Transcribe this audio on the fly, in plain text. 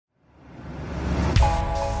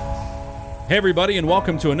Hey, everybody, and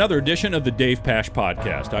welcome to another edition of the Dave Pasch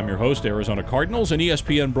Podcast. I'm your host, Arizona Cardinals and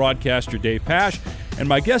ESPN broadcaster Dave Pasch, and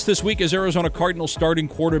my guest this week is Arizona Cardinals starting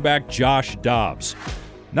quarterback Josh Dobbs.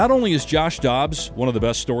 Not only is Josh Dobbs one of the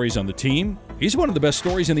best stories on the team, he's one of the best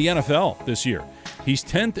stories in the NFL this year. He's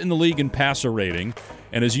 10th in the league in passer rating,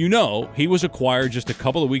 and as you know, he was acquired just a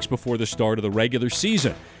couple of weeks before the start of the regular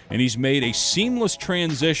season, and he's made a seamless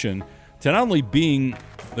transition to not only being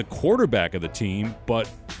the quarterback of the team, but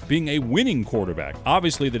being a winning quarterback.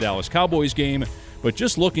 Obviously the Dallas Cowboys game, but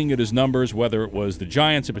just looking at his numbers, whether it was the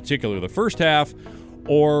Giants in particular the first half,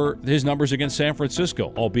 or his numbers against San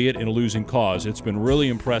Francisco, albeit in a losing cause, it's been really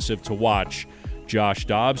impressive to watch Josh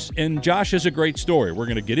Dobbs. And Josh has a great story. We're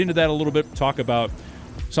going to get into that a little bit, talk about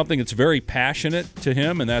something that's very passionate to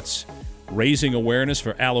him, and that's raising awareness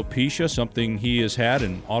for alopecia, something he has had,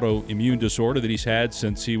 an autoimmune disorder that he's had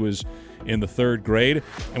since he was in the third grade.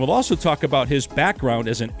 And we'll also talk about his background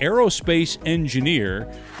as an aerospace engineer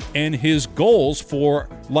and his goals for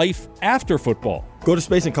life after football. Go to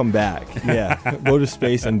space and come back. Yeah, go to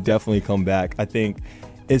space and definitely come back. I think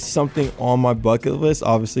it's something on my bucket list.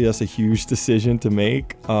 Obviously, that's a huge decision to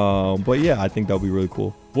make. But yeah, I think that'll be really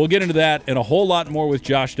cool. We'll get into that and a whole lot more with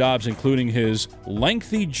Josh Dobbs, including his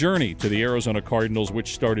lengthy journey to the Arizona Cardinals,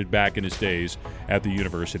 which started back in his days at the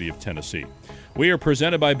University of Tennessee. We are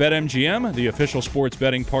presented by BetMGM, the official sports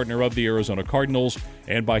betting partner of the Arizona Cardinals,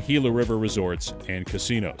 and by Gila River Resorts and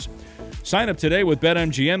Casinos. Sign up today with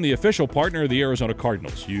BetMGM, the official partner of the Arizona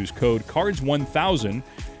Cardinals. Use code CARDS1000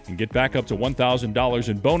 and get back up to $1,000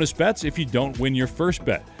 in bonus bets if you don't win your first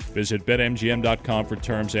bet. Visit BetMGM.com for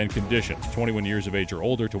terms and conditions. 21 years of age or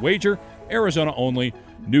older to wager. Arizona only.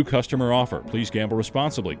 New customer offer. Please gamble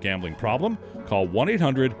responsibly. Gambling problem? Call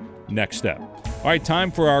 1-800-NEXT-STEP. All right, time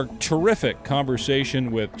for our terrific conversation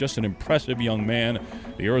with just an impressive young man,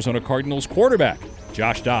 the Arizona Cardinals quarterback,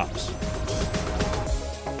 Josh Dobbs.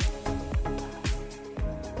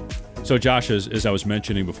 So, Josh, as I was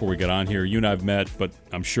mentioning before we got on here, you and I have met, but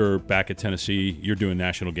I'm sure back at Tennessee, you're doing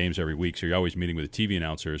national games every week, so you're always meeting with the TV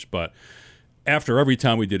announcers. But after every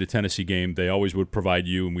time we did a Tennessee game, they always would provide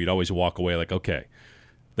you, and we'd always walk away like, okay,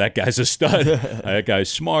 that guy's a stud. That guy's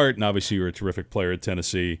smart, and obviously you're a terrific player at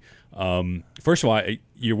Tennessee. First of all,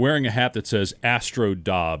 you're wearing a hat that says Astro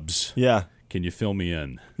Dobbs. Yeah. Can you fill me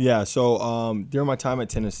in? Yeah, so during my time at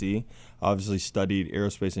Tennessee, I obviously studied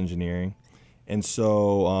aerospace engineering. And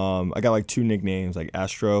so I got like two nicknames, like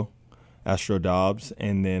Astro Dobbs,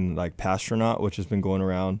 and then like Pastronaut, which has been going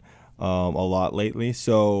around a lot lately.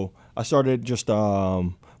 So I started just a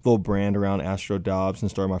little brand around Astro Dobbs and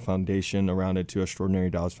started my foundation around it to Extraordinary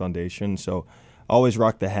Dobbs Foundation. So I always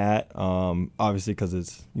rock the hat, obviously because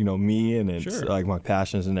it's, me and it's Sure. like my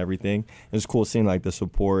passions and everything. It's cool seeing like the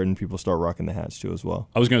support and people start rocking the hats too as well.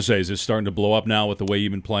 I was going to say, is this starting to blow up now with the way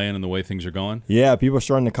you've been playing and the way things are going? Yeah, people are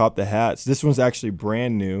starting to cop the hats. This one's actually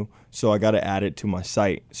brand new, so I got to add it to my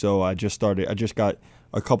site. So I just got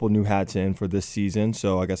a couple new hats in for this season,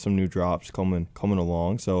 so I got some new drops coming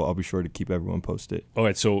along, so I'll be sure to keep everyone posted. All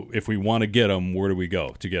right, so if we want to get them, where do we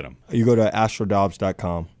go to get them? You go to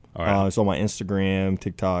astrodobbs.com. All right. It's on my Instagram,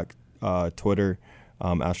 TikTok, Twitter,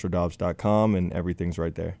 astrodobbs.com, and everything's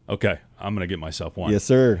right there. Okay, I'm going to get myself one. Yes,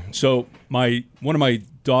 sir. So one of my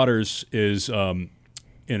daughters is in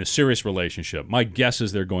a serious relationship. My guess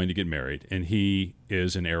is they're going to get married, and he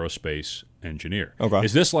is an aerospace engineer. Okay.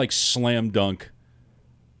 Is this like slam dunk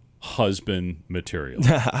husband material?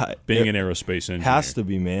 Being an aerospace engineer Has to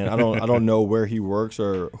be, man. I don't know where he works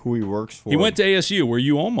or who he works for. He went to ASU, where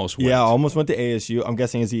you almost went. Yeah, I almost went to ASU. I'm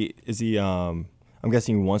guessing I'm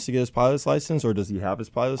guessing he wants to get his pilot's license, or does he have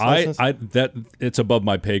his pilot's license? It's above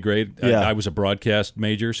my pay grade. Yeah. I was a broadcast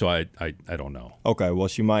major, so I don't know. Okay, well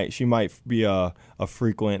she might be a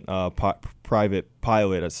frequent private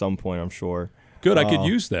pilot at some point, I'm sure. Good, I could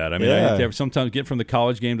use that. I mean, yeah. I have to sometimes get from the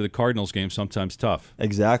college game to the Cardinals game, sometimes tough.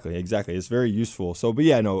 Exactly. It's very useful. So, but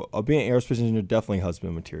yeah, no, being an aerospace engineer, definitely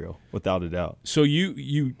husband material, without a doubt. So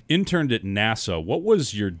you interned at NASA. What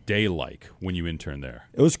was your day like when you interned there?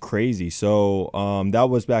 It was crazy. So that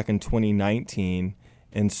was back in 2019,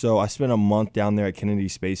 and so I spent a month down there at Kennedy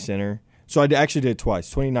Space Center. So I actually did it twice,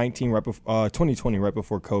 2019, 2020, right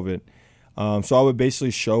before COVID. So I would basically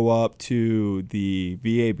show up to the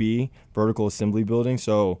VAB, Vertical Assembly Building.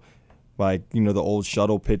 So like, the old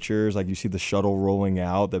shuttle pictures, like you see the shuttle rolling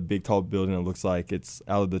out, that big tall building that looks like it's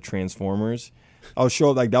out of the Transformers. I would show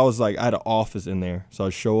up, like that was like, I had an office in there. So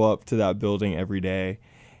I'd show up to that building every day.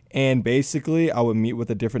 And basically I would meet with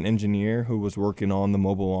a different engineer who was working on the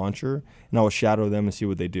mobile launcher, and I would shadow them and see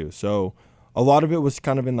what they do. So a lot of it was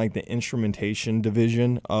kind of in like the instrumentation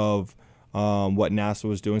division of what NASA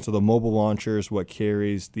was doing. So the mobile launcher is what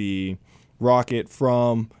carries the rocket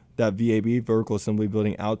from that VAB, vertical assembly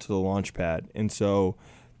building, out to the launch pad. And so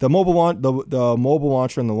the mobile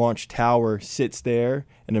launcher and the launch tower sits there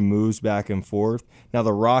and it moves back and forth. Now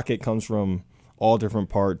the rocket comes from all different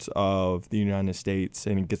parts of the United States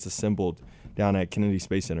and it gets assembled down at Kennedy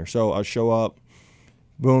Space Center. So I show up,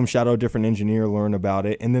 boom, shadow a different engineer, learn about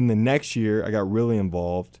it. And then the next year I got really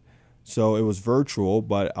involved. So it was virtual,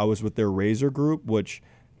 but I was with their Razor group, which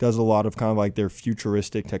does a lot of kind of like their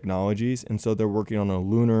futuristic technologies. And so they're working on a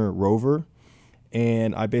lunar rover.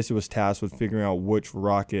 And I basically was tasked with figuring out which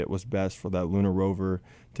rocket was best for that lunar rover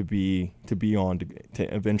to be on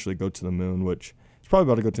to eventually go to the moon, which is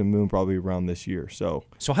probably about to go to the moon probably around this year. So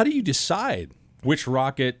how do you decide which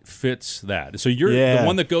rocket fits that? So you're the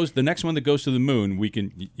next one that goes to the moon.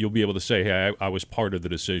 You'll be able to say, hey, I was part of the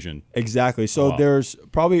decision. Exactly. So there's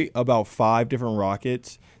probably about 5 different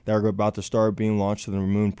rockets that are about to start being launched to the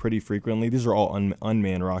moon pretty frequently. These are all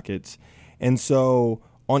unmanned rockets, and so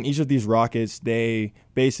on each of these rockets, they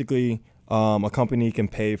basically a company can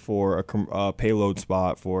pay for a payload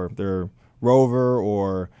spot for their rover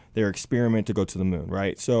or their experiment to go to the moon,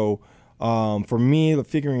 right? So for me,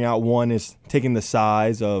 figuring out one is taking the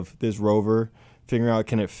size of this rover, figuring out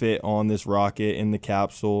can it fit on this rocket in the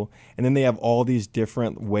capsule, and then they have all these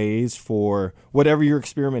different ways for whatever your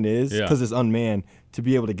experiment is, because it's unmanned, to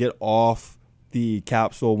be able to get off the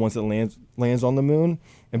capsule once it lands on the moon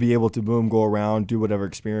and be able to, boom, go around, do whatever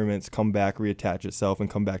experiments, come back, reattach itself, and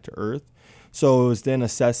come back to Earth. So it was then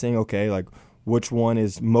assessing, okay, like which one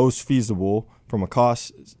is most feasible from a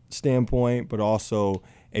cost standpoint, but also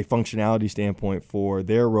a functionality standpoint for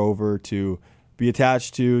their rover to be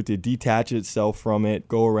attached to detach itself from it,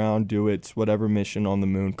 go around, do its whatever mission on the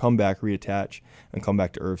moon, come back, reattach, and come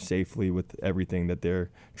back to Earth safely with everything that they're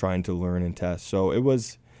trying to learn and test. So it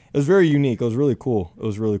was very unique. It was really cool.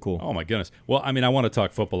 Oh, my goodness. Well, I mean, I want to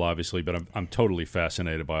talk football, obviously, but I'm totally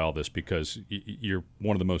fascinated by all this because you're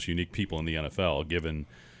one of the most unique people in the NFL, given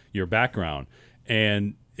your background.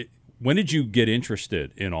 And when did you get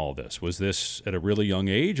interested in all this? Was this at a really young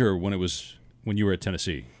age or when you were at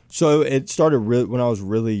Tennessee? So it started when I was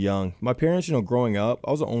really young. My parents, growing up,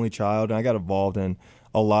 I was the only child, and I got involved in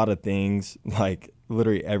a lot of things, like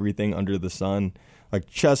literally everything under the sun. Like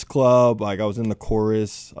chess club, like I was in the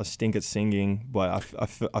chorus. I stink at singing, but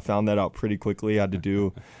I found that out pretty quickly. I had to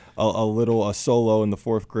do a solo in the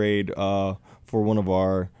 4th grade for one of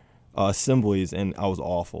our assemblies, and I was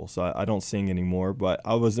awful. So I don't sing anymore, but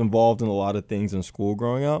I was involved in a lot of things in school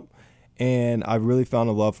growing up. And I really found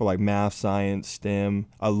a love for like math, science, STEM.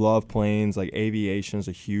 I love planes, like aviation is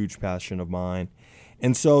a huge passion of mine.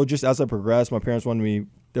 And so just as I progressed, my parents wanted me,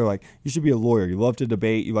 they're like, you should be a lawyer. You love to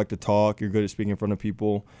debate. You like to talk. You're good at speaking in front of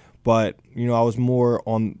people. But, I was more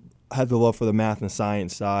had the love for the math and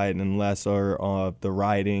science side and less the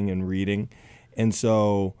writing and reading. And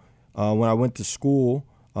so when I went to school,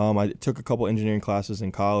 I took a couple engineering classes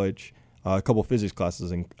in college, a couple physics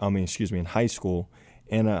classes in high school.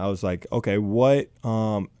 And I was like, okay, what,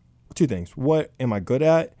 2 things. What am I good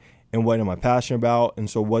at and what am I passionate about? And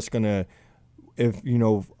so if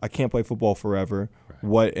I can't play football forever,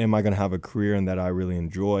 what am I going to have a career in that I really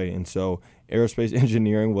enjoy? And so aerospace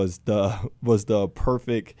engineering was the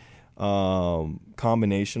perfect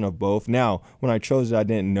combination of both. Now, when I chose it, I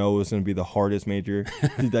didn't know it was going to be the hardest major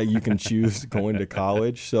that you can choose going to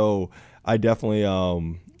college. So I definitely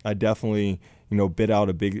bit out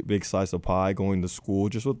a big slice of pie going to school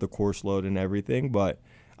just with the course load and everything. But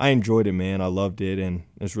I enjoyed it, man. I loved it, and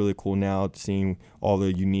it's really cool now seeing all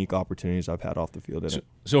the unique opportunities I've had off the field in it.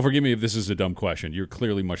 So forgive me if this is a dumb question. You're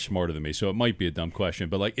clearly much smarter than me, so it might be a dumb question.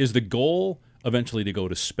 But like, is the goal eventually to go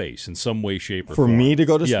to space in some way, shape, or form? For me to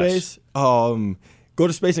go to space? Go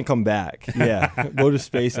to space and come back. Yeah, go to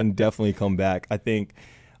space and definitely come back. I think,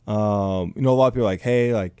 a lot of people are like,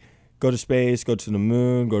 hey, like, go to space, go to the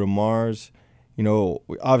moon, go to Mars.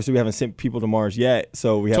 Obviously we haven't sent people to Mars yet,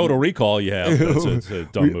 so we haven't. Total Recall, you have. It's a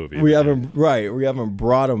dumb movie. We haven't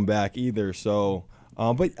brought them back either. So,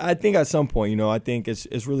 but I think at some point, I think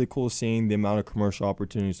it's really cool seeing the amount of commercial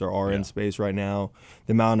opportunities there are in space right now.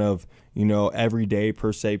 The amount of everyday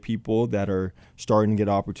per se people that are starting to get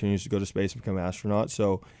opportunities to go to space and become astronauts.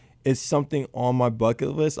 So it's something on my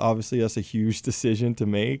bucket list. Obviously, that's a huge decision to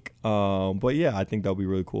make. But yeah, I think that'll be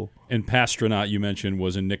really cool. And Pastronaut, you mentioned,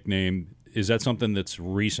 was a nickname. Is that something that's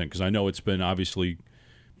recent? Because I know it's been obviously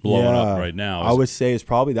blowing up right now. I would say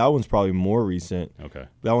that one's probably more recent. Okay.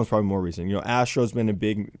 That one's probably more recent. Astro's been a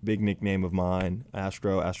big nickname of mine.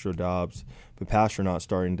 Astro Dobbs. But Pastronaut's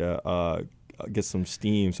starting to get some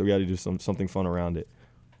steam, so we got to do something fun around it.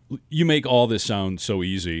 You make all this sound so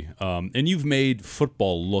easy, and you've made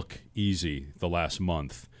football look easy the last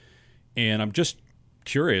month. And I'm just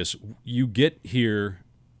curious, you get here,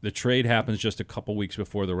 the trade happens just a couple weeks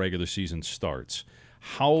before the regular season starts.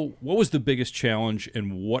 What was the biggest challenge,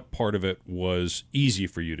 and what part of it was easy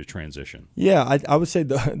for you to transition? Yeah, I would say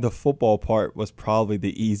the football part was probably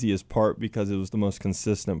the easiest part because it was the most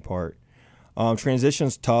consistent part.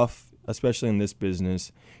 Transition's tough, especially in this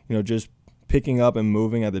business. Just picking up and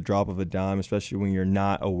moving at the drop of a dime, especially when you're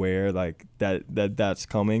not aware like that's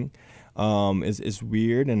coming, is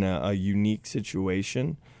weird and a unique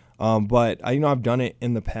situation. But I've done it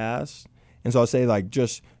in the past, and so I'll say like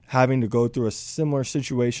just having to go through a similar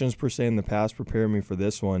situations per se in the past prepared me for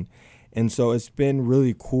this one, and so it's been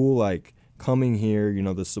really cool like coming here.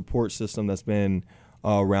 The support system that's been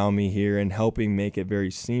around me here and helping make it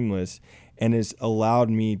very seamless. And it's allowed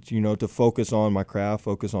me, to focus on my craft,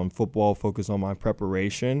 focus on football, focus on my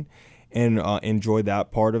preparation, and enjoy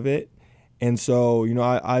that part of it. And so,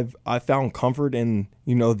 I found comfort in,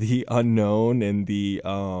 the unknown and the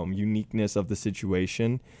uniqueness of the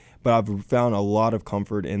situation. But I've found a lot of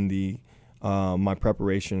comfort in the my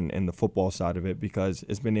preparation and the football side of it because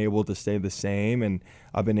it's been able to stay the same, and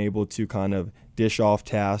I've been able to kind of dish off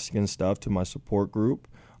tasks and stuff to my support group,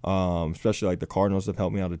 especially like the Cardinals have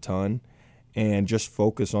helped me out a ton. And just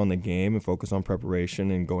focus on the game and focus on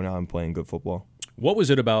preparation and going out and playing good football. What was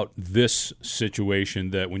it about this situation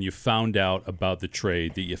that when you found out about the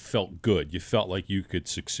trade that you felt good? You felt like you could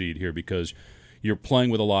succeed here because you're playing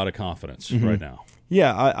with a lot of confidence right now.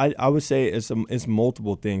 Yeah, I would say it's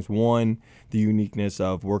multiple things. One, the uniqueness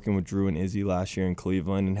of working with Drew and Izzy last year in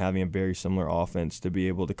Cleveland and having a very similar offense to be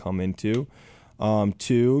able to come into.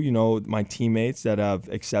 Two, my teammates that have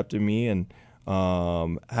accepted me and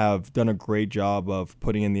have done a great job of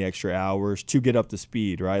putting in the extra hours to get up to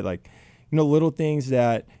speed, right? Like, little things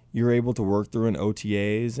that you're able to work through in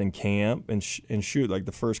OTAs and camp and shoot. Like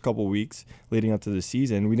the first couple weeks leading up to the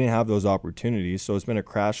season, we didn't have those opportunities. So it's been a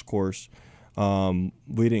crash course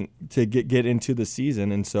leading to get into the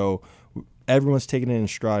season. And so everyone's taken it in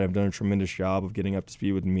stride. I've done a tremendous job of getting up to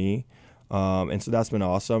speed with me. And so that's been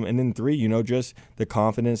awesome. And then three, just the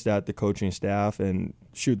confidence that the coaching staff and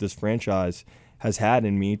this franchise has had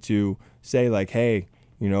in me to say like, hey,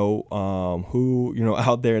 who,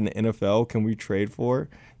 out there in the NFL can we trade for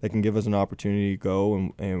that can give us an opportunity to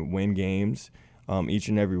go and win games each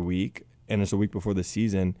and every week. And it's a week before the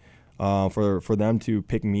season for them to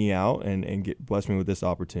pick me out and bless me with this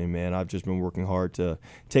opportunity, man. I've just been working hard to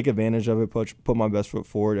take advantage of it, put my best foot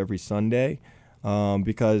forward every Sunday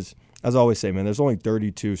because – as I always say, man, there's only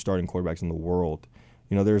 32 starting quarterbacks in the world.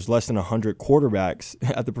 There's less than 100 quarterbacks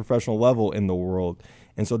at the professional level in the world.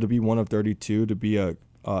 And so to be one of 32, to be a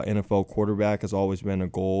NFL quarterback has always been a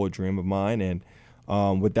goal, a dream of mine.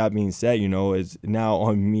 And with that being said, it's now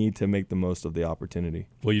on me to make the most of the opportunity.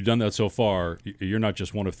 Well, you've done that so far. You're not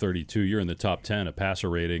just one of 32. You're in the top 10, a passer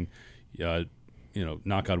rating.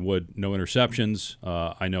 Knock on wood, no interceptions.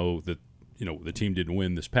 I know that, the team didn't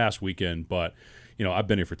win this past weekend, but I've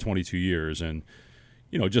been here for 22 years, and,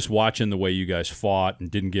 just watching the way you guys fought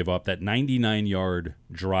and didn't give up, that 99-yard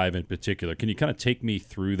drive in particular, can you kind of take me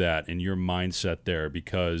through that and your mindset there?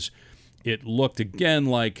 Because it looked, again,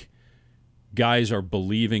 like guys are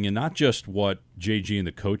believing in not just what JG and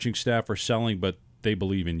the coaching staff are selling, but they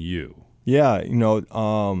believe in you. Yeah,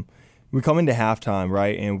 we come into halftime,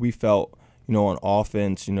 right, and we felt, on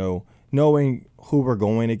offense, knowing who we're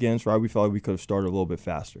going against, right, we felt like we could have started a little bit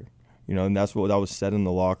faster. And that's what that was said in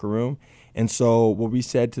the locker room. And so what we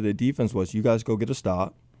said to the defense was, you guys go get a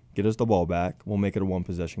stop, get us the ball back. We'll make it a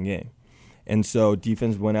one-possession game. And so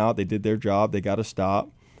defense went out. They did their job. They got a stop.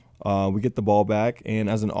 We get the ball back. And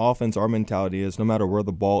as an offense, our mentality is no matter where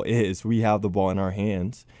the ball is, we have the ball in our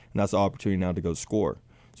hands. And that's the opportunity now to go score.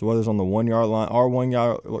 So whether it's on the 1 yard line, our 1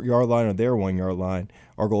 yard line, or their 1 yard line,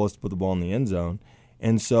 our goal is to put the ball in the end zone.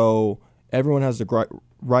 And so everyone has the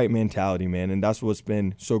right mentality, man, and that's what's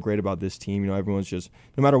been so great about this team. Everyone's just,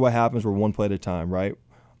 no matter what happens, we're one play at a time, right?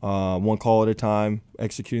 One call at a time,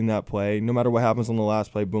 executing that play. No matter what happens on the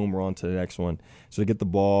last play, boom, we're on to the next one. So get the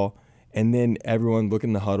ball, and then everyone look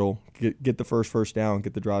in the huddle, get the first down,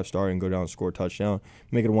 get the drive started, and go down and score a touchdown,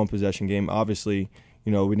 make it a one-possession game. Obviously,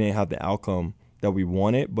 we didn't have the outcome that we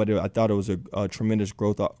wanted, but I thought it was a tremendous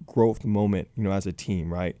growth moment, as a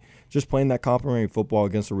team, right? Just playing that complementary football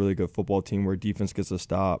against a really good football team where defense gets a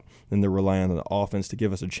stop, then they're relying on the offense to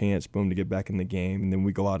give us a chance, boom, to get back in the game, and then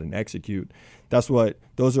we go out and execute.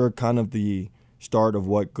 Those are kind of the start of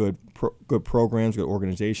what good programs, good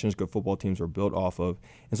organizations, good football teams are built off of.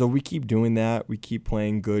 And so we keep doing that. We keep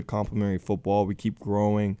playing good complementary football. We keep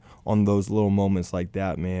growing on those little moments like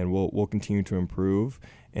that, man. We'll continue to improve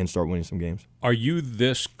and start winning some games. Are you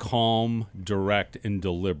this calm, direct, and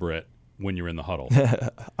deliberate when you're in the huddle?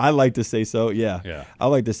 I like to say so, yeah. I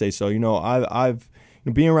like to say so. I've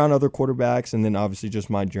being around other quarterbacks and then obviously just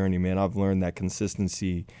my journey, man, I've learned that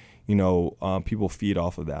consistency, people feed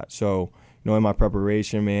off of that. So, in my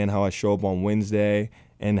preparation, man, how I show up on Wednesday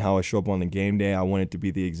and how I show up on the game day, I want it to be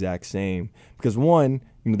the exact same. Because one,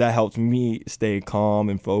 that helps me stay calm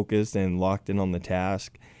and focused and locked in on the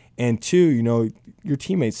task. And two, your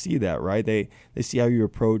teammates see that, right? They see how you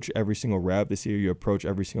approach every single rep. They see how you approach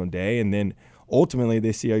every single day. And then ultimately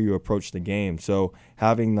they see how you approach the game. So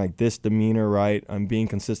having like this demeanor, right, I'm being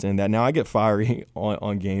consistent in that. Now I get fiery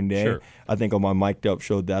on game day. Sure. I think on my mic'd up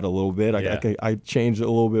showed that a little bit. I changed a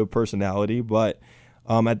little bit of personality. But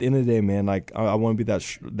at the end of the day, man, like I want to be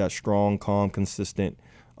that strong, calm, consistent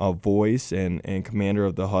voice and commander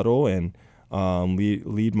of the huddle and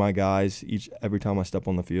lead my guys every time I step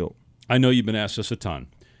on the field. I know you've been asked this a ton,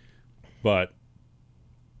 but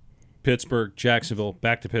Pittsburgh, Jacksonville,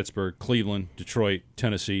 back to Pittsburgh, Cleveland, Detroit,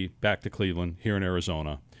 Tennessee, back to Cleveland, here in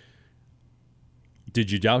Arizona. Did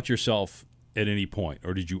you doubt yourself at any point,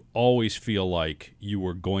 or did you always feel like you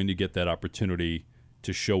were going to get that opportunity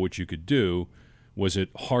to show what you could do? Was it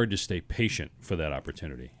hard to stay patient for that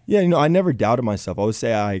opportunity? Yeah, I never doubted myself. I would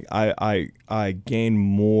say I gained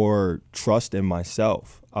more trust in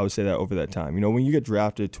myself. I would say that over that time. When you get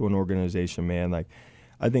drafted to an organization, man, like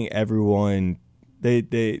I think everyone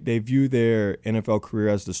they view their NFL career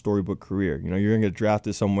as the storybook career. You're going to get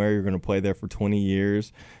drafted somewhere. You're going to play there for 20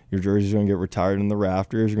 years. Your jersey's going to get retired in the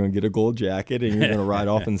rafters. You're going to get a gold jacket, and you're going to ride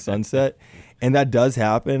off in sunset. And that does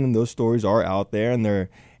happen, and those stories are out there,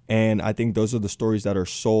 and I think those are the stories that are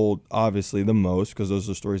sold, obviously, the most, because those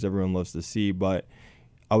are the stories everyone loves to see. But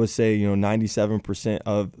I would say, 97%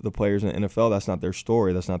 of the players in the NFL, that's not their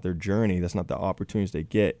story. That's not their journey. That's not the opportunities they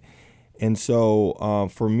get. And so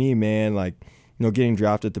for me, man, like, getting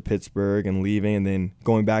drafted to Pittsburgh and leaving and then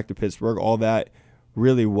going back to Pittsburgh, all that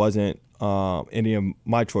really wasn't any of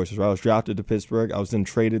my choices, right? I was drafted to Pittsburgh. I was then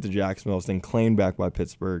traded to Jacksonville. I was then claimed back by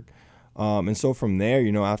Pittsburgh. And so from there,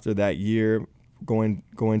 after that year, going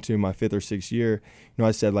to my fifth or sixth year, I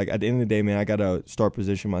said, like, at the end of the day, man, I got to start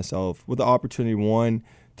positioning myself with the opportunity, one,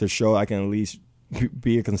 to show I can at least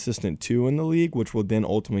be a consistent two in the league, which will then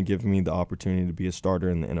ultimately give me the opportunity to be a starter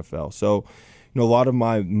in the NFL. So, a lot of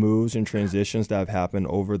my moves and transitions that have happened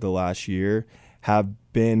over the last year have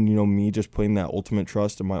been, me just putting that ultimate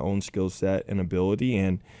trust in my own skill set and ability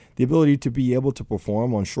and the ability to be able to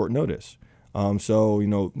perform on short notice. So,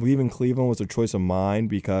 leaving Cleveland was a choice of mine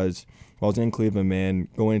because while I was in Cleveland, man,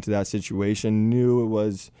 going into that situation, knew it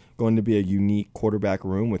was going to be a unique quarterback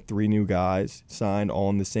room with 3 new guys signed all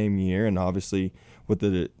in the same year, and obviously with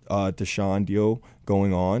the Deshaun deal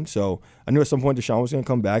going on. So I knew at some point Deshaun was going to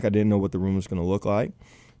come back. I didn't know what the room was going to look like.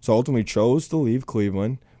 So I ultimately chose to leave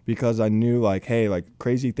Cleveland because I knew, like, hey, like,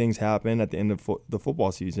 crazy things happen at the end of the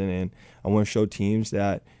football season, and I want to show teams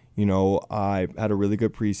that, I had a really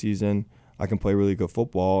good preseason, I can play really good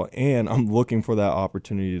football, and I'm looking for that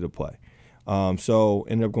opportunity to play. So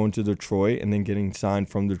ended up going to Detroit and then getting signed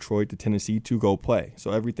from Detroit to Tennessee to go play.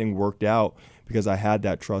 So everything worked out because I had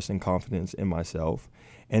that trust and confidence in myself.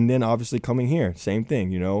 And then obviously coming here, same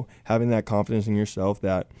thing, having that confidence in yourself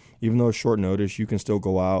that even though it's short notice, you can still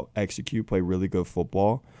go out, execute, play really good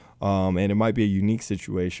football. And it might be a unique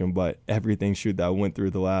situation, but everything that I went through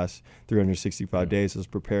the last 365 days has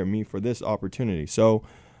prepared me for this opportunity. So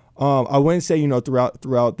I wouldn't say,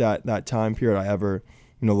 throughout that time period I ever,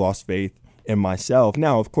 lost faith in myself.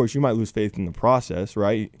 Now, of course, you might lose faith in the process,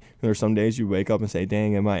 right? There are some days you wake up and say,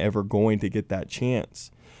 dang, am I ever going to get that chance?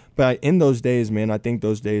 But in those days, man, I think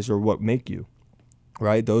those days are what make you,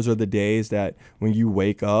 right? Those are the days that when you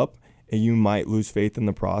wake up and you might lose faith in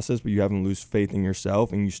the process, but you haven't lose faith in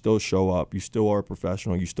yourself and you still show up. You still are a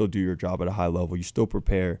professional. You still do your job at a high level. You still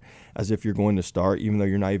prepare as if you're going to start, even though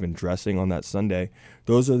you're not even dressing on that Sunday.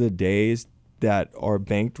 Those are the days that are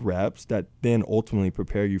banked reps that then ultimately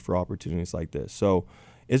prepare you for opportunities like this. So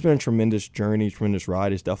it's been a tremendous journey, tremendous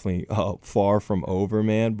ride. It's definitely far from over,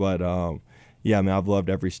 man. But yeah, man, I've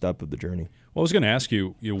loved every step of the journey. Well, I was going to ask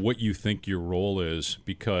you, what you think your role is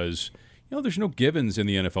because, there's no givens in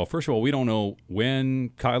the NFL. First of all, we don't know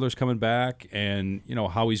when Kyler's coming back and,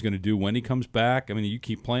 how he's going to do when he comes back. I mean, you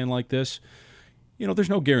keep playing like this. There's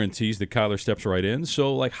no guarantees that Kyler steps right in.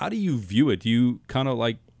 So, like, how do you view it? Do you kind of,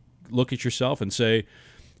 like, look at yourself and say,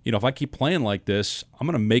 if I keep playing like this, I'm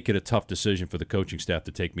going to make it a tough decision for the coaching staff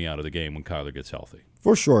to take me out of the game when Kyler gets healthy.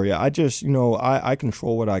 For sure, yeah. I just, I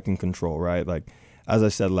control what I can control, right? Like, as I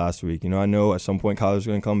said last week, I know at some point Kyler's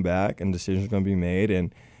going to come back and decisions are going to be made.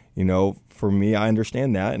 And, for me, I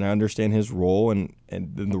understand that, and I understand his role and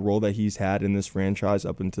the role that he's had in this franchise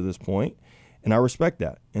up until this point, and I respect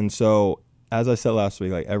that. And so, as I said last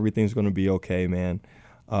week, like, everything's going to be okay, man.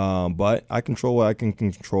 But I control what I can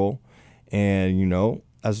control. And,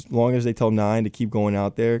 as long as they tell 9 to keep going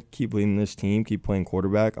out there, keep leading this team, keep playing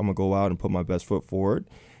quarterback, I'm going to go out and put my best foot forward.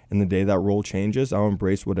 And the day that role changes, I'll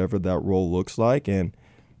embrace whatever that role looks like, and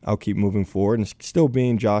I'll keep moving forward and still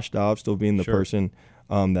being Josh Dobbs, still being the person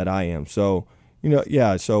that I am. So,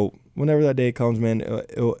 so whenever that day comes, man,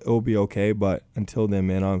 it'll be okay. But until then,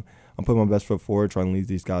 man, I'm putting my best foot forward, trying to lead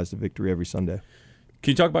these guys to victory every Sunday.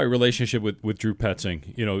 Can you talk about your relationship with Drew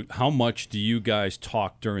Petzing? How much do you guys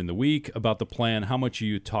talk during the week about the plan? How much are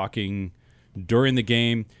you talking during the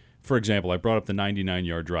game? For example, I brought up the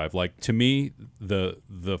 99-yard drive. Like, to me,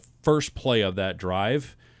 the first play of that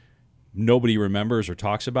drive, nobody remembers or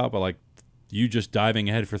talks about, but, like, you just diving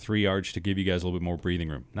ahead for 3 yards to give you guys a little bit more breathing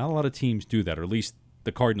room. Not a lot of teams do that, or at least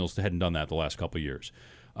the Cardinals hadn't done that the last couple of years.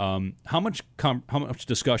 How much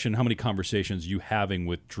discussion, how many conversations are you having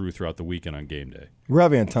with Drew throughout the weekend on game day? We're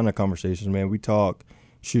having a ton of conversations, man. We talk,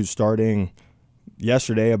 starting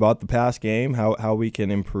yesterday about the past game, how we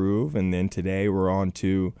can improve, and then today we're on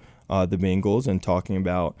to the Bengals and talking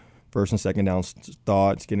about first and second down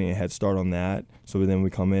thoughts, getting a head start on that. So then we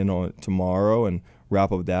come in on tomorrow and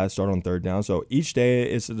wrap up that, start on third down. So each day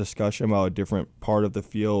it's a discussion about a different part of the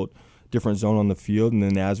field, different zone on the field, and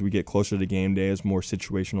then as we get closer to game day, it's more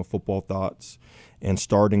situational football thoughts and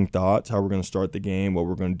starting thoughts, how we're going to start the game, what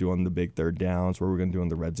we're going to do on the big third downs, what we're going to do in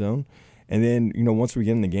the red zone. And then, once we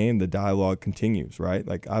get in the game, the dialogue continues, right?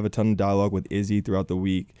 Like, I have a ton of dialogue with Izzy throughout the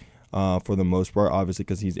week for the most part, obviously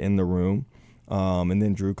because he's in the room. And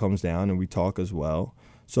then Drew comes down and we talk as well.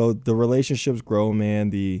 So the relationships grow, man.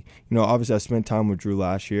 Obviously I spent time with Drew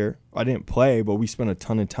last year. I didn't play, but we spent a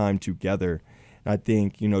ton of time together. And I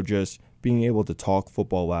think, just being able to talk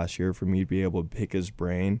football last year, for me to be able to pick his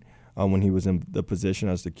brain when he was in the position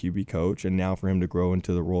as the QB coach, and now for him to grow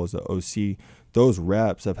into the role as the OC, those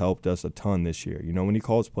reps have helped us a ton this year. When he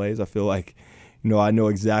calls plays, I feel like, I know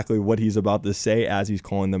exactly what he's about to say as he's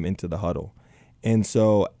calling them into the huddle. And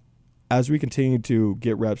so as we continue to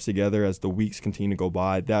get reps together, as the weeks continue to go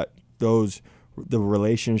by, the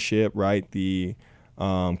relationship, right, the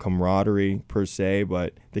camaraderie per se,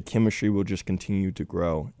 but the chemistry will just continue to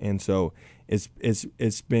grow. And so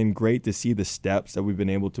it's been great to see the steps that we've been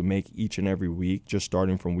able to make each and every week, just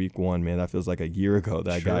starting from week 1, man. That feels like a year ago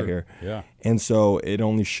that I got here. Yeah. And so it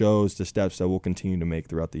only shows the steps that we'll continue to make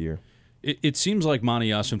throughout the year. It seems like Monty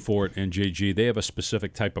Ossenfort and JG, they have a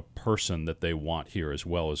specific type of person that they want here as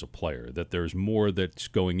well as a player, that there's more that's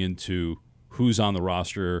going into who's on the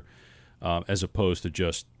roster as opposed to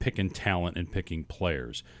just picking talent and picking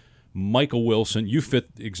players. Michael Wilson, you fit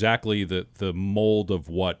exactly the mold of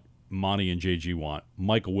what Monty and JG want.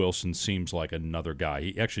 Michael Wilson seems like another guy.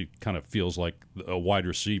 He actually kind of feels like a wide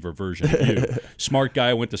receiver version of you. Smart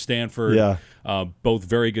guy, went to Stanford. Yeah. Both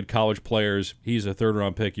very good college players. He's a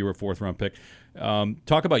third-round pick. You were a fourth-round pick.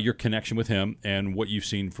 Talk about your connection with him and what you've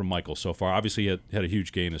seen from Michael so far. Obviously, he had a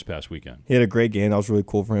huge game this past weekend. He had a great game. That was really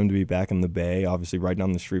cool for him to be back in the Bay, obviously right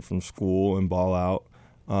down the street from school and ball out.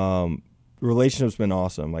 The relationship's been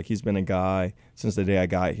awesome. Like, he's been a guy since the day I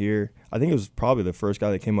got here. I think it was probably the first guy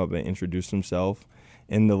that came up and introduced himself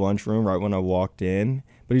in the lunchroom right when I walked in.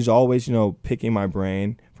 But he's always, picking my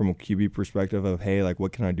brain from a QB perspective of, hey, like,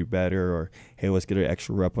 what can I do better? Or, hey, let's get an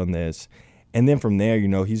extra rep on this. And then from there,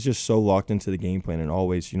 he's just so locked into the game plan and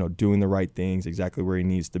always, doing the right things, exactly where he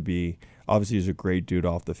needs to be. Obviously, he's a great dude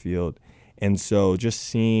off the field. And so just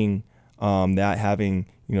seeing that, having,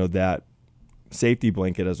 that safety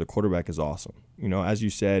blanket as a quarterback is awesome. As you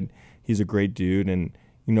said, he's a great dude. And,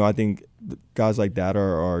 I think guys like that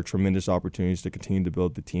are tremendous opportunities to continue to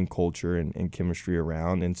build the team culture and chemistry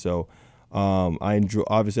around. And so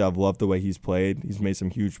obviously, I've loved the way he's played. He's made some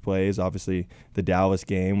huge plays. Obviously, the Dallas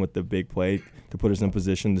game with the big play to put us in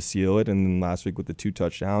position to seal it. And then last week with the 2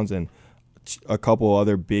 touchdowns and a couple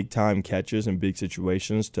other big-time catches and big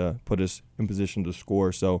situations to put us in position to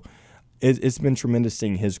score. So it's been tremendous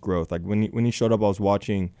seeing his growth. Like, when he showed up, I was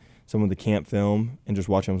watching some of the camp film and just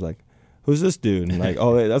watching him. I was like, who's this dude? And like,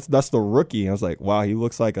 oh, that's the rookie. And I was like, wow, he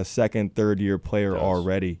looks like a second, third-year player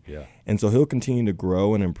already. Yeah. And so he'll continue to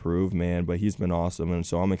grow and improve, man, but he's been awesome. And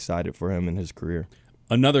so I'm excited for him in his career.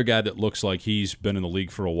 Another guy that looks like he's been in the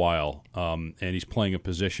league for a while, and he's playing a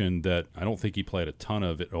position that I don't think he played a ton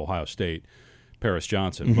of at Ohio State, Paris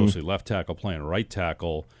Johnson, mostly left tackle, playing right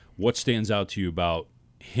tackle. What stands out to you about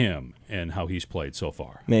him and how he's played so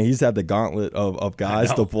far? Man, he's had the gauntlet of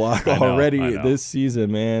guys to block already this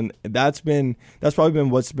season, man. That's probably been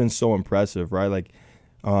what's been so impressive, right? Like,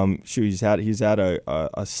 he's had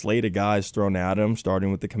a slate of guys thrown at him,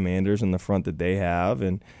 starting with the Commanders in the front that they have,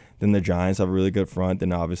 and then the Giants have a really good front.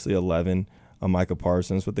 Then obviously 11, Micah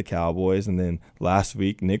Parsons with the Cowboys, and then last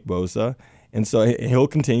week Nick Bosa. And so he'll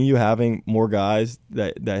continue having more guys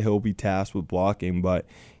that he'll be tasked with blocking, but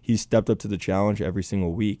he's stepped up to the challenge every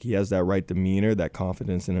single week. He has that right demeanor, that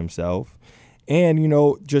confidence in himself, and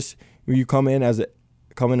just when you come in as a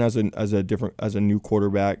new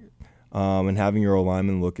quarterback, and having your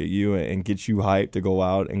alignment look at you and get you hyped to go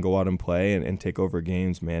out and play and take over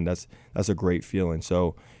games, man, that's a great feeling.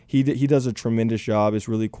 So he does a tremendous job. It's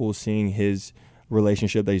really cool seeing his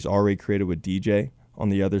relationship that he's already created with DJ on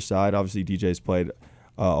the other side. Obviously, DJ's played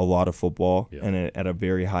a lot of football and at a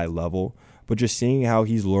very high level. But just seeing how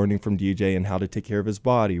he's learning from DJ and how to take care of his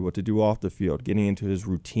body, what to do off the field, getting into his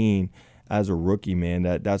routine as a rookie, man,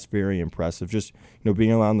 that's very impressive. Just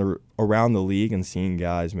being around the league and seeing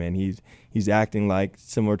guys, man, he's acting like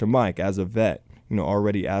similar to Mike as a vet,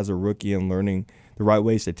 already as a rookie and learning the right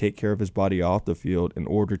ways to take care of his body off the field in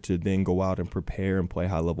order to then go out and prepare and play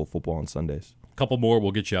high-level football on Sundays. A couple more,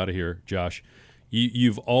 we'll get you out of here, Josh.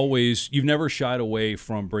 You've never shied away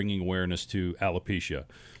from bringing awareness to alopecia,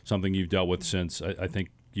 something you've dealt with since I think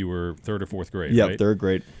you were third or fourth grade. Yeah, right? Third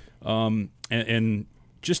grade. And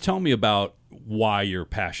just tell me about why you're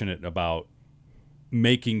passionate about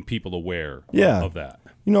making people aware of that.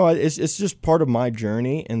 It's just part of my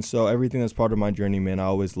journey, and so everything that's part of my journey, man, I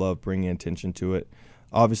always love bringing attention to it.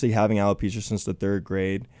 Obviously, having alopecia since the third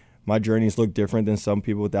grade, my journeys look different than some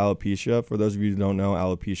people with alopecia. For those of you who don't know,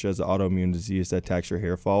 alopecia is an autoimmune disease that attacks your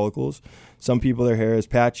hair follicles. Some people, their hair is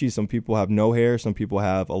patchy. Some people have no hair. Some people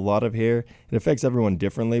have a lot of hair. It affects everyone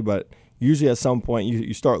differently, but usually at some point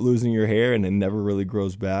you start losing your hair and it never really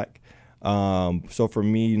grows back. So for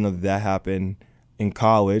me, that happened in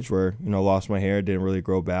college where, lost my hair, didn't really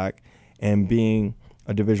grow back. And being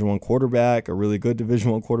a Division I quarterback, a really good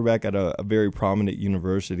Division I quarterback at a very prominent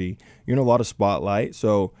university, you're in a lot of spotlight.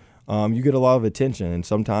 So you get a lot of attention, and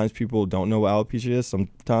sometimes people don't know what alopecia is.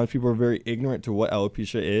 Sometimes people are very ignorant to what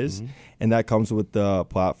alopecia is, and that comes with the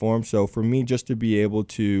platform. So for me, just to be able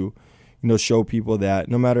to, show people that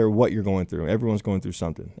no matter what you're going through, everyone's going through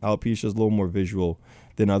something. Alopecia is a little more visual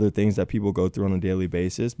than other things that people go through on a daily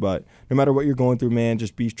basis. But no matter what you're going through, man,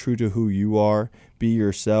 just be true to who you are. Be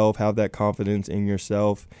yourself. Have that confidence in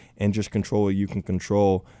yourself, and just control what you can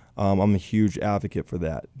control. I'm a huge advocate for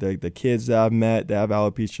that. The kids that I've met that have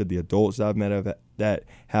alopecia, the adults that I've met that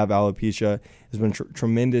have alopecia, has been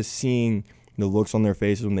tremendous seeing the looks on their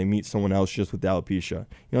faces when they meet someone else just with alopecia.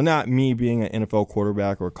 Not me being an NFL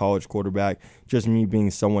quarterback or a college quarterback, just me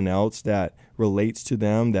being someone else that relates to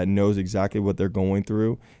them, that knows exactly what they're going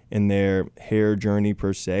through in their hair journey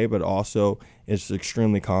per se, but also is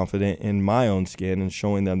extremely confident in my own skin and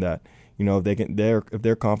showing them that, if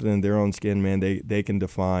they're confident in their own skin, man, they can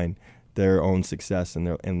define their own success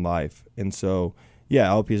in life. And so, yeah,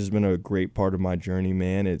 alopecia has been a great part of my journey,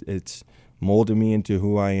 man. It's molded me into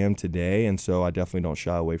who I am today, and so I definitely don't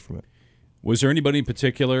shy away from it. Was there anybody in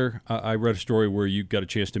particular? I read a story where you got a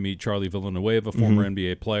chance to meet Charlie Villanueva, a former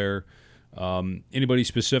NBA player. Anybody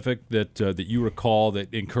specific that you recall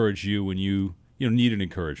that encouraged you when you needed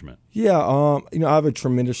encouragement? Yeah, I have a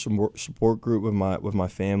tremendous support group with my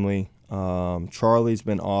family. Charlie's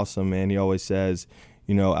been awesome, man. He always says,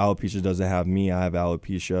 alopecia doesn't have me, I have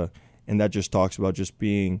alopecia. And that just talks about just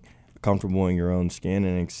being comfortable in your own skin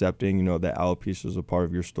and accepting, that alopecia is a part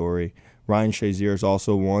of your story. Ryan Shazier is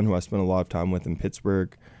also one who I spent a lot of time with in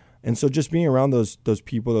Pittsburgh. And so just being around those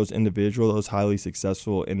people, those individuals, those highly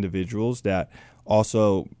successful individuals that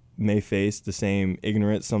also may face the same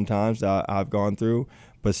ignorance sometimes that I've gone through,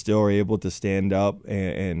 but still are able to stand up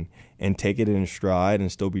and take it in stride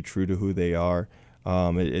and still be true to who they are.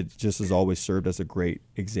 It just has always served as a great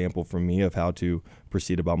example for me of how to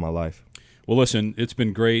proceed about my life. Well, listen, it's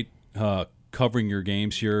been great covering your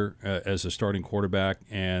games here as a starting quarterback,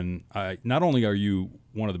 and not only are you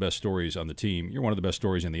one of the best stories on the team, you're one of the best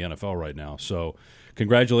stories in the NFL right now. So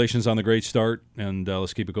congratulations on the great start, and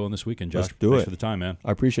let's keep it going this weekend, Josh. Let's do Thanks it. for the time, man.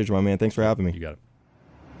 I appreciate you, my man. Thanks for having me. You got it.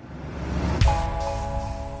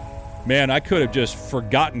 Man, I could have just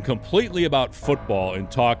forgotten completely about football and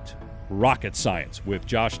talked rocket science with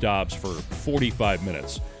Josh Dobbs for 45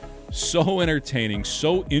 minutes. So entertaining,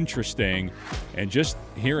 so interesting, and just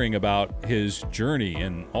hearing about his journey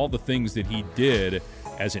and all the things that he did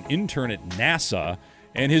as an intern at NASA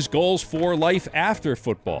and his goals for life after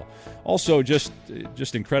football. Also, just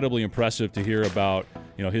incredibly impressive to hear about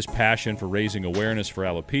his passion for raising awareness for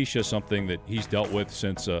alopecia, something that he's dealt with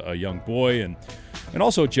since a young boy, and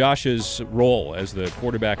also Josh's role as the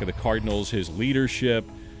quarterback of the Cardinals, his leadership,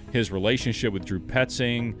 his relationship with Drew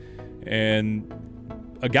Petzing, and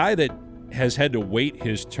a guy that has had to wait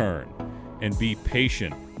his turn and be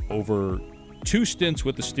patient over 2 stints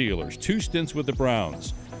with the Steelers, 2 stints with the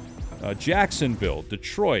Browns, Jacksonville,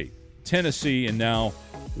 Detroit, Tennessee, and now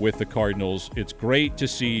with the Cardinals. It's great to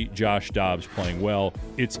see Josh Dobbs playing well.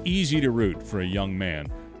 It's easy to root for a young man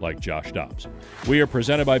like Josh Dobbs. We are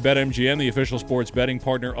presented by BetMGM, the official sports betting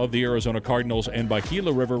partner of the Arizona Cardinals, and by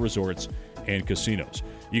Gila River Resorts and Casinos.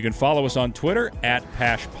 You can follow us on Twitter at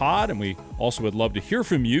PashPod, and we also would love to hear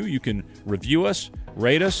from you. You can review us,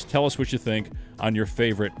 rate us, tell us what you think on your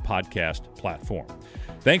favorite podcast platform.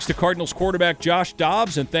 Thanks to Cardinals quarterback Josh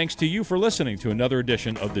Dobbs, and thanks to you for listening to another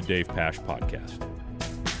edition of the Dave Pasch Podcast.